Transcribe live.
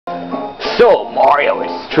Oh, Mario,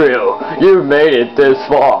 it's true. You made it this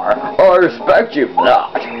far. I respect you for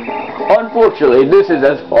that. Unfortunately, this is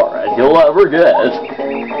as far as you'll ever get.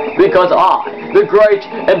 Because I, the great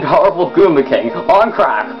and powerful Goomba King, on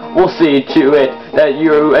crack, will see to it that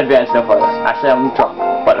you advance no further. Actually, I'm drunk,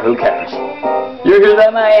 but who cares? You hear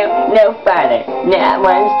that, Mario? No farther. Not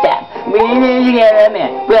one step. We need to get him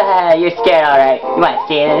in. You're scared, alright. You might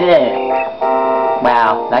see it.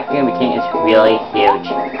 Wow, that Goomba King is really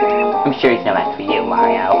huge. I'm sure he's no match for you,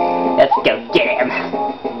 Mario. Let's go get him.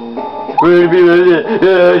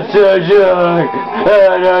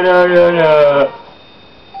 No.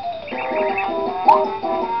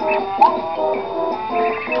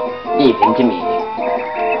 Even to me.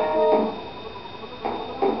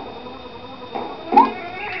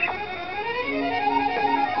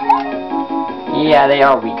 Yeah, they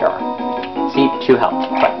are weaker. See, 2 health.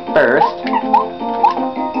 But first,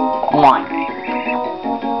 1.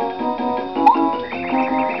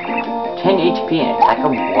 10 HP and attack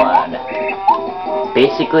of 1.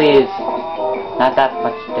 Basically, is not that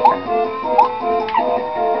much different.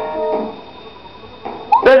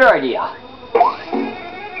 Better idea.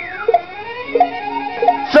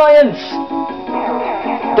 Science!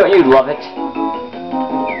 Don't you love it?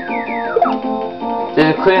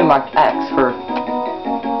 There's a clearly marked X for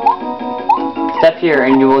step here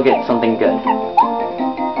and you will get something good.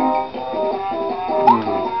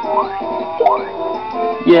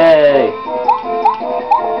 Yay!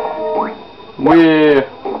 We're...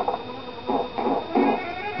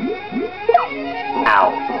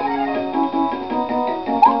 Ow.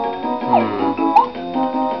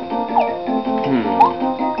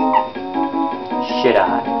 Should I?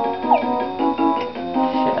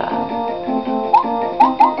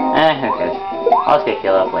 Who cares? I'll just get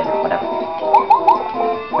healed up later, whatever.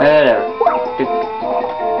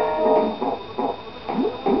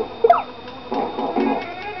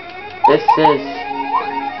 This is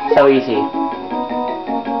so easy.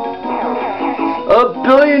 1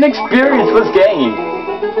 billion experience was gained!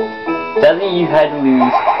 Doesn't you had to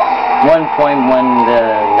lose 1.1 the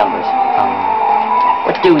numbers.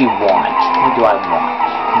 What do we want? What do I want?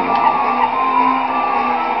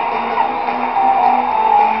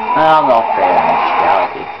 I'm not afraid of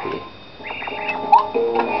actuality.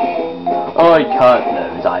 I can't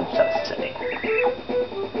lose, I'm so silly.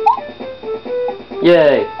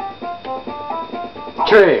 Yay!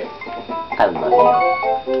 Tree! I love you.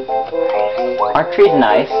 Aren't trees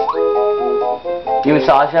nice? You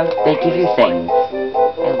massage them, they give you things. I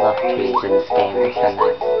love trees in this game, they're so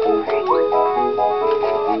nice.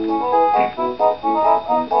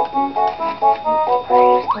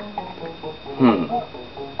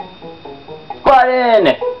 Button!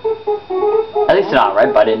 At least not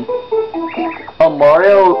right button. Oh,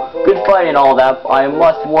 Mario, good fight and all that. I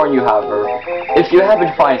must warn you, however, if you happen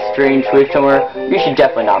to find a strange switch somewhere, you should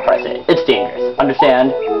definitely not press it. It's dangerous.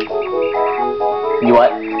 Understand? You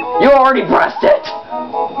what? You already pressed it!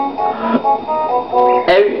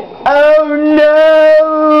 Oh no!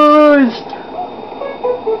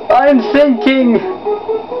 I'm sinking!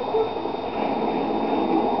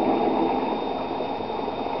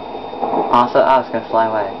 Also, I was gonna fly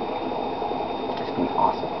away. This is gonna be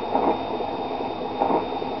awesome.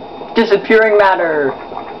 Disappearing matter!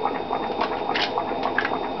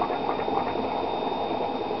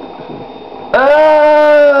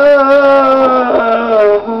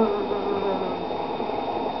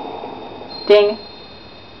 Ding!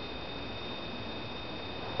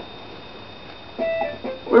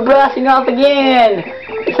 We're blasting off again!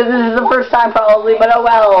 It says this is the first time probably, but oh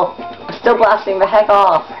well! I'm still blasting the heck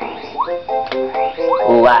off!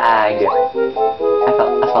 Lag. I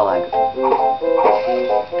felt lag.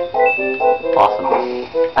 Awesome.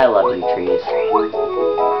 I love you, trees.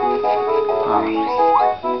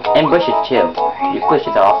 And bushes too. Your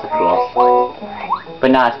bushes are also cool. But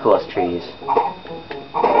not as cool as trees.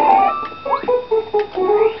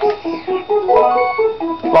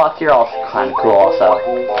 Blocks, you're also kinda cool also.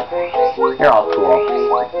 You're all cool.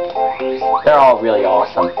 They're all really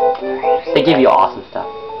awesome. They give you awesome stuff.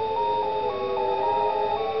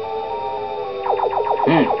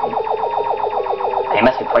 I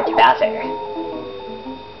must report to Bowser.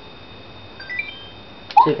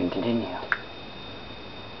 So we can continue.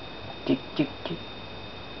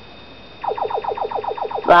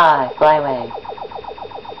 Fly away.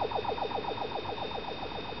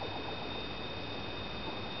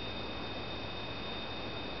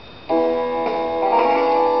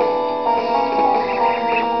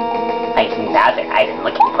 Bowser, I've been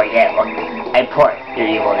looking for you. I report your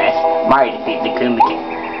evilness. Mario defeated the Goomba King.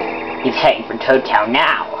 He's heading for Toad Town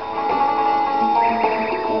now.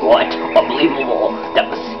 What? Unbelievable.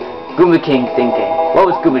 That was Goomba King thinking. What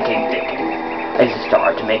was Goomba King thinking? I just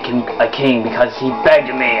started to make him a king because he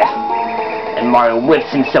begged me. And Mario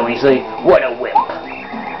whips him so easily. What a wimp.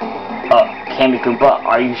 Candy Koopa,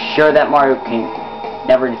 are you sure that Mario can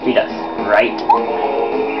never defeat us, right?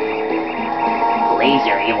 Please,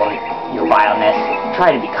 your vileness.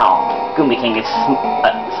 Try to be calm. Goomba King is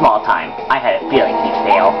small time. I had a feeling he'd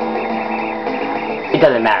fail. It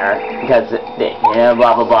doesn't matter, because,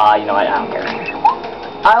 blah blah blah, you know what, I don't care.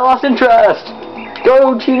 I lost interest!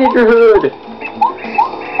 Go teenagerhood!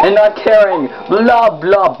 And not caring, blah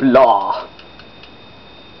blah blah.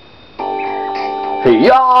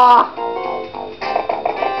 Yeah!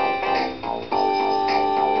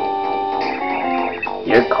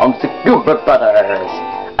 Here comes the Goomba Brothers!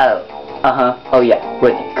 Oh yeah,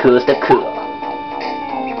 we're the coolest of cool.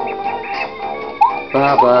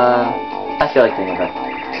 Blah blah. I feel like thinking of it.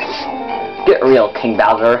 Get real, King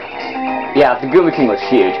Bowser. Yeah, the Goomba King was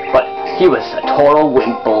huge, but he was a total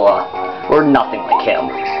wimple. We're nothing like him.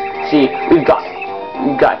 See, we've got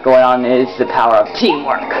going on is the power of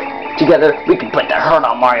teamwork. Together, we can put the hurt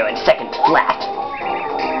on Mario in seconds flat.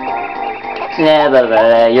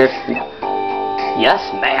 Yes,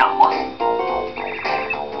 ma'am.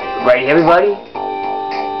 Ready, everybody?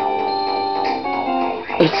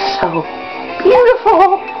 It's so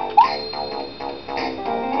beautiful.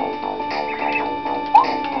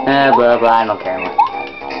 Blah blah, I don't care anymore.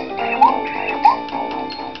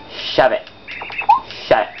 Shove it.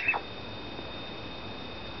 Shut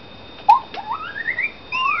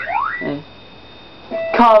it.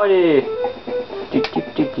 Comedy!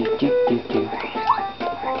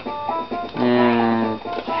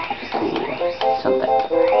 Something.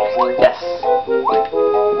 Yes.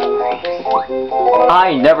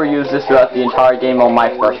 I never used this throughout the entire game on my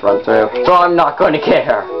first run through, so I'm not going to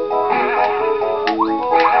care.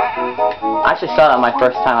 I actually saw that my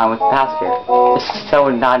first time I went past here. It's so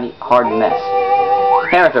not hard to miss.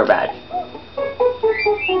 Hammer throw badge.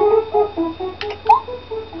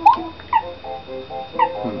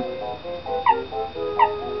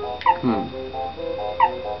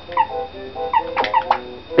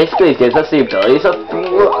 Basically, it gives us the abilities of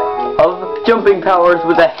jumping powers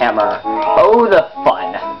with a hammer. Oh, the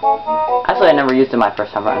fun! Actually, I never used it my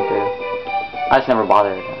first time run through. I just never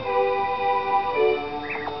bothered.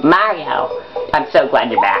 Mario, I'm so glad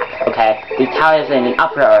you're back. Okay, the town is in an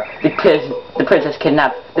uproar. The princess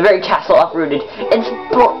kidnapped. The very castle uprooted. It's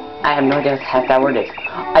I have no idea what the heck that word is.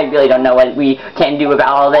 I really don't know what we can do about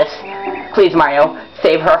all this. Please, Mario,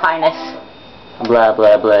 save Her Highness. Blah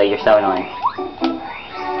blah blah. You're so annoying.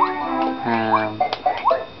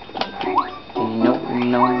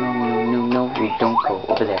 No, we don't go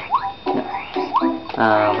over there. No.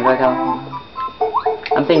 Where do I go?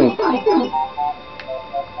 I'm thinking pipe.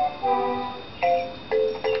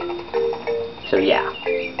 So yeah.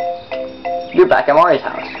 You're back at Mario's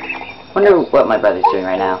house. Wonder what my brother's doing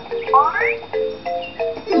right now.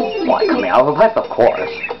 Why, coming out of a pipe, of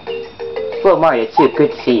course. Well, Mario, it's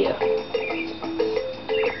good to see you.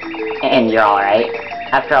 And you're alright.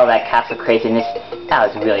 After all that castle craziness, I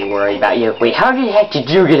was really worried about you. Wait, how the heck did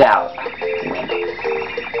you get out?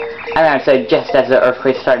 I ran outside just as the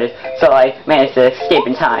earthquake started, so I managed to escape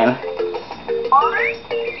in time.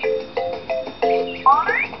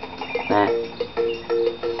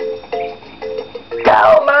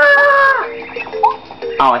 Goomba!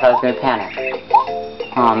 Oh, I thought I was gonna panic.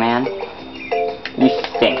 Oh man. You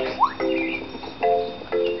stink.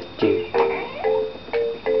 Dude.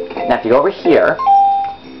 Now if you go over here,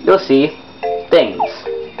 you'll see things.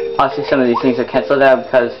 Obviously some of these things are cancelled out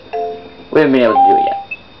because we haven't been able to do it yet.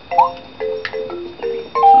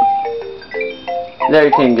 There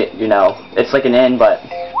you can get, it's like an inn, but,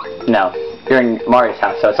 you're in Mario's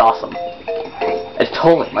house, so it's awesome. It's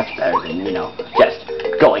totally much better than, just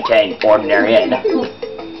going to an ordinary inn.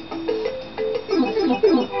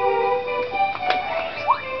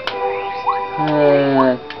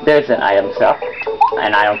 There's an item shop,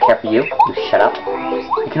 and I don't care for you. You shut up.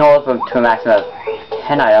 You can hold up to a maximum of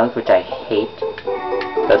 10 items, which I hate.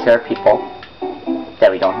 Those are people that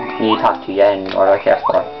we don't need to talk to yet in order to care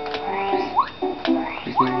for.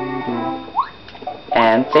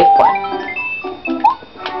 And save point.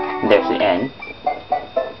 There's the inn.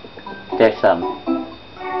 There's some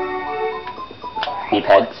beep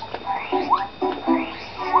heads.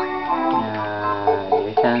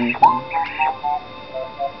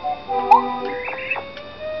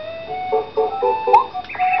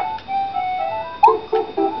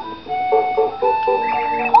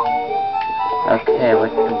 Okay,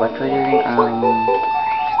 what do I do?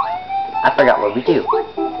 I forgot what we do.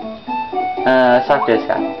 let's talk to this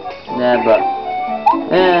guy. Yeah, but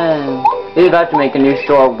he's about to make a new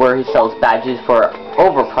store where he sells badges for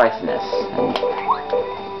overpricedness.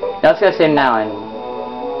 And that's gonna say now,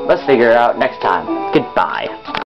 and let's figure it out next time. Goodbye.